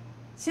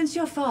 Since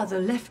your father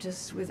left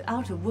us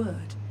without a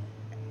word,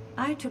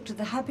 I took to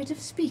the habit of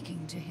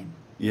speaking to him.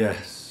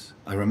 Yes,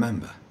 I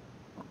remember.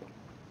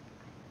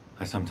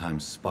 I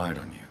sometimes spied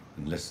on you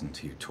and listened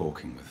to you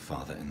talking with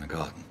Father in the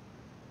garden.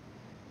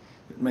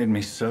 It made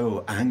me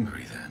so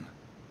angry then.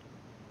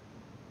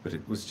 But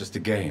it was just a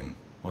game,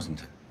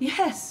 wasn't it?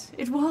 Yes,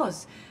 it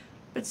was.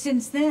 But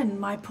since then,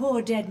 my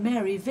poor dead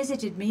Mary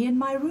visited me in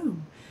my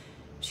room.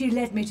 She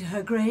led me to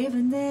her grave,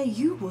 and there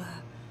you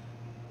were.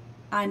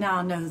 I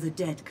now know the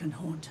dead can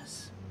haunt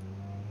us.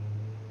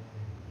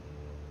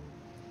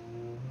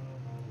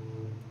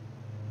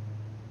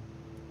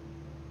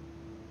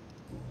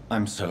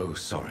 I'm so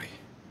sorry.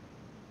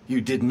 You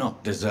did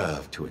not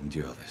deserve to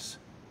endure this.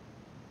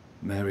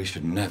 Mary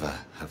should never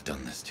have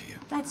done this to you.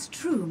 That's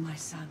true, my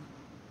son.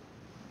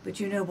 But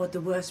you know what the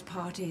worst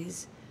part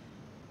is?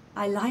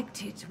 I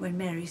liked it when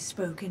Mary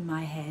spoke in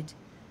my head.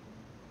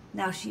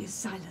 Now she is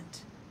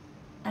silent,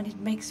 and it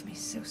makes me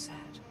so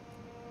sad.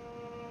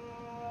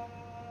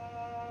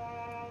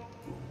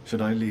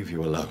 Should I leave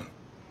you alone?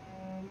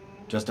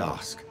 Just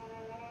ask,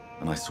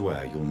 and I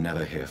swear you'll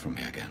never hear from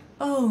me again.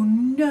 Oh,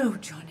 no,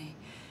 Johnny.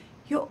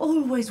 You're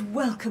always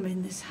welcome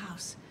in this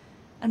house.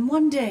 And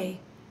one day,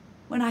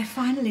 when I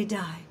finally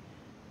die,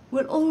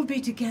 we'll all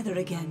be together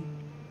again.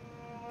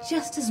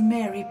 Just as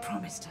Mary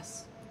promised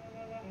us.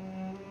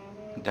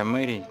 Да,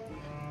 Мэри.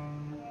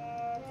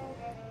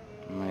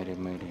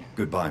 Мэри.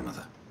 Goodbye,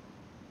 Mother.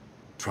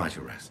 Try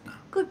to rest now.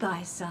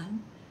 Goodbye,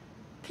 son.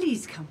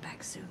 Please come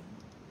back soon.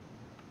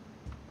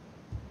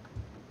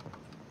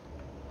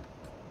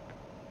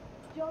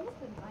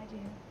 Jonathan, my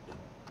dear.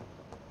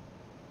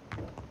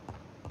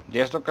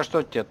 Я только что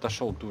от тебя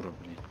отошел, дура,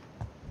 блин.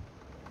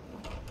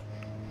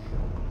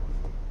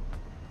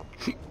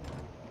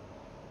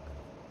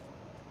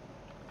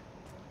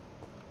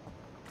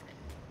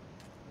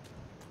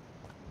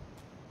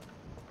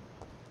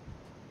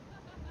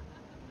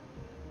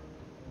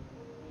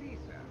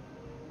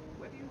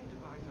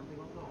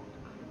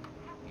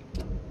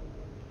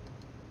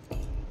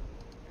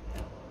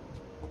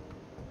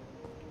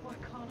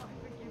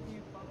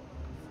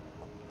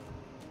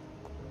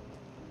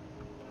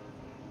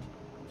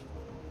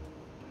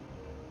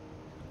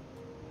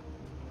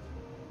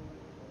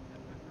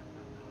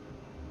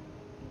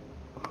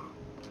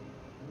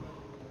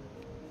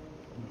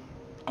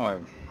 Ой.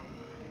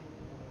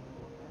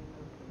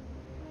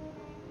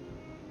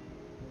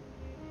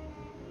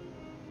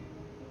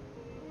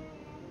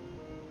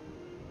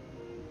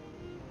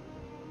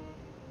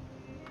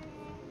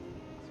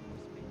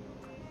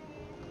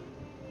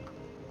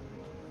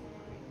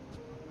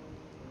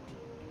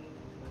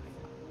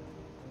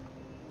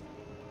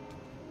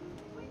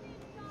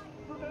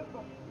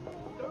 Remember,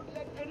 don't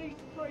let any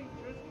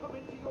strangers come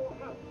into your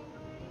house.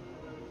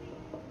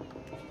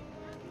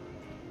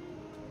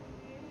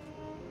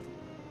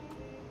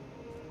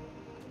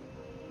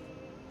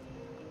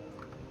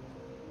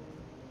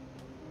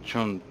 Че,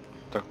 он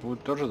так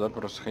будет тоже, да?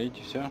 Просто ходить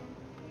и все?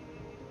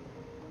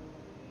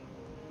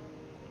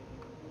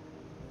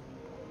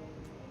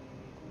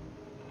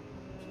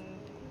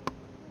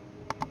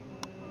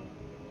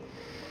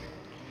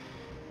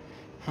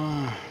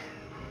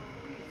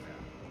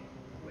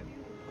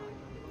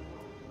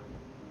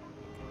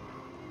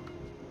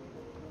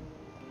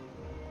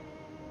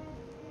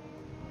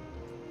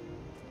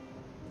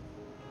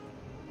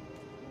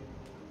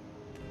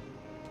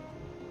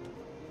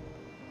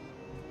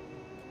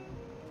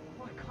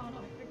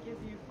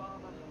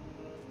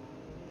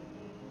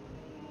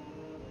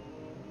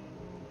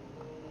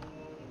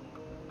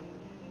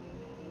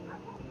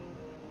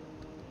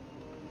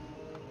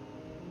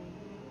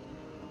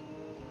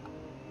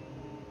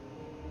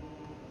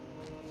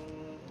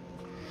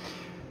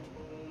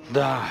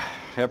 Да,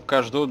 я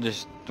пока жду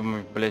здесь,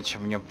 думаю, блядь,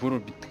 чем меня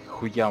вырубит к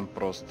хуям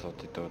просто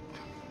вот это вот.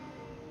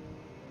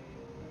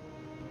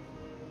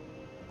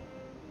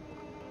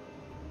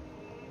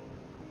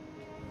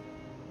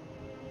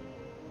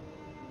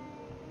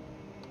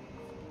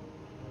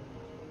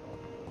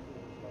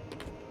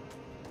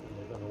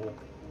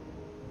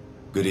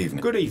 Good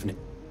evening. Good evening.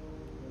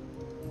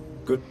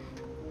 Good.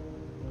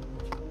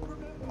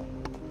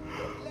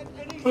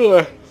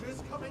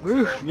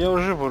 Меня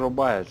уже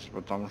вырубает,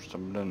 потому что,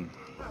 блин.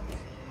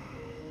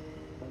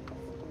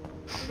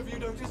 Have you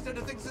noticed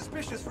anything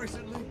suspicious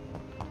recently?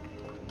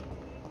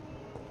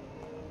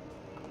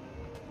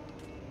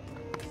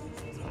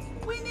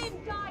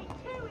 Women die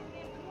too in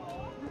this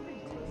war.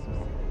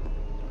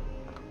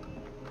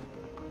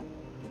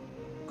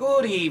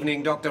 Good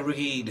evening, Dr.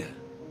 Reed.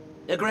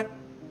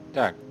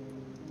 Так.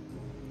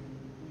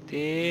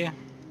 Ты...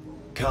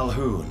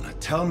 Calhoun,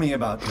 tell me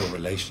about your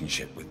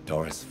relationship with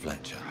Doris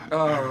Fletcher.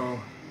 Oh,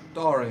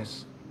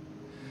 Doris.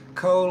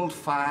 Cold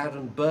fire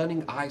and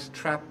burning ice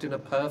trapped in a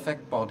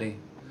perfect body.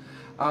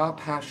 Our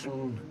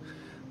passion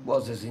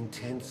was as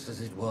intense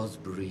as it was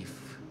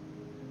brief.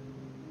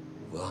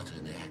 What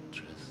an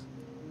actress.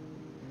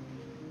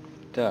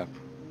 Так.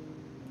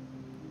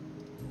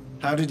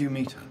 How did you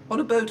meet her? On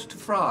a boat to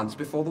France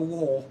before the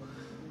war.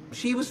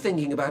 She was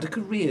thinking about a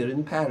career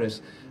in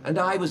Paris, and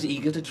I was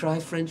eager to try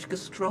French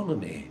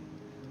gastronomy.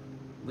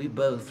 We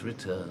both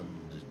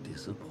returned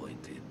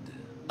disappointed.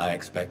 I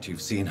expect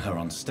you've seen her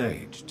on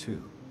stage,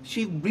 too.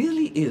 She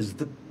really is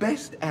the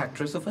best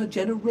actress of her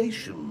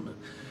generation.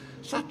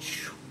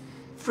 Such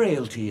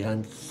frailty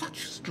and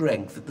such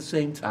strength at the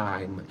same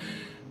time.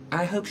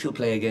 I hope she'll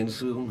play again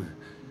soon.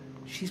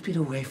 She's been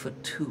away for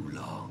too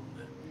long.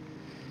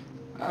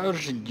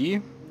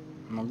 Жди.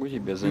 Могу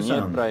тебя за You ней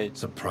sound отправить.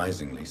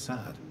 surprisingly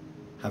sad.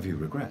 Have you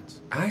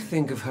regrets? I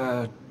think of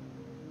her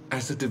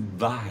as a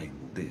divine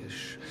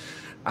dish.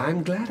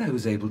 I'm glad I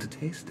was able to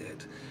taste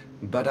it,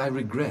 but I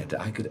regret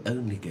I could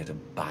only get a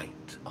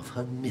bite of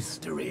her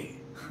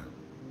mystery.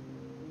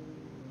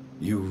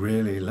 You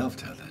really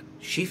loved her, then?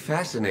 She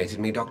fascinated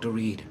me, Dr.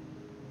 Reed.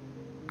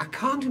 I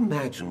can't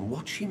imagine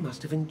what she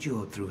must have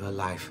endured through her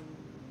life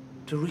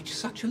to reach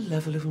such a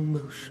level of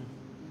emotion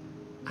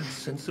and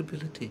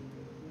sensibility.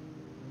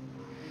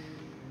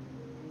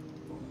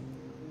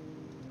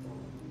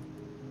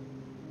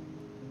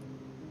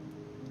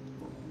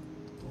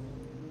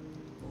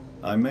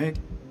 I may...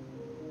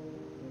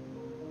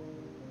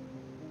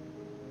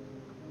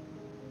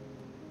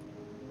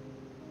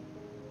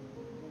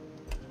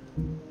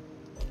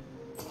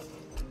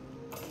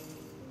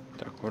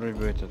 Так,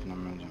 вроде этот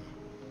нам надо.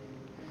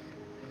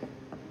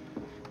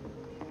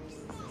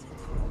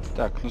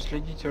 Так, ну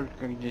следите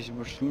только, где здесь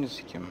больше не с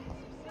кем.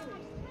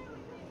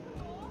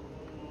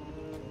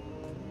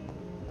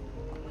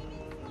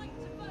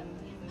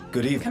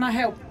 Good evening. Can I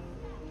help?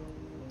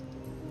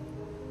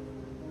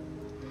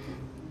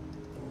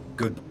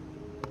 Good...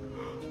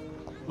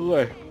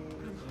 Ой.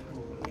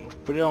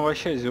 Прям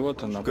вообще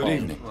зевота напал.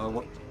 Good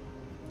evening.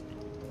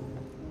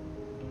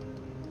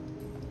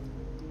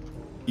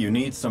 You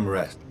need some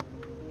rest.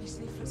 These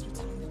leaflets were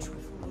telling the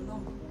truth all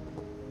along.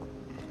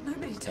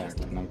 Nobody takes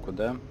Так, нам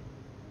куда?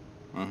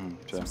 Угу,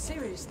 все.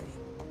 seriously.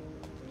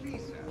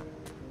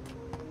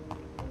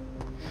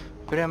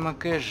 Прямо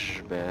к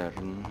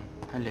Эшберн.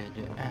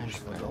 Леди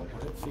Эшберн.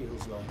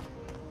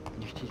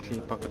 Не хотите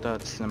ли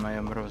покататься на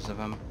моем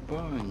розовом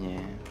пони?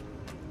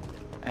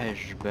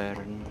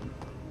 Эшберн.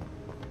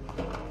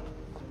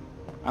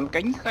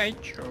 Анка, не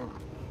хочу.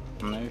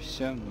 Ну и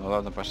все. Ну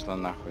ладно, пошла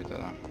нахуй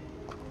тогда.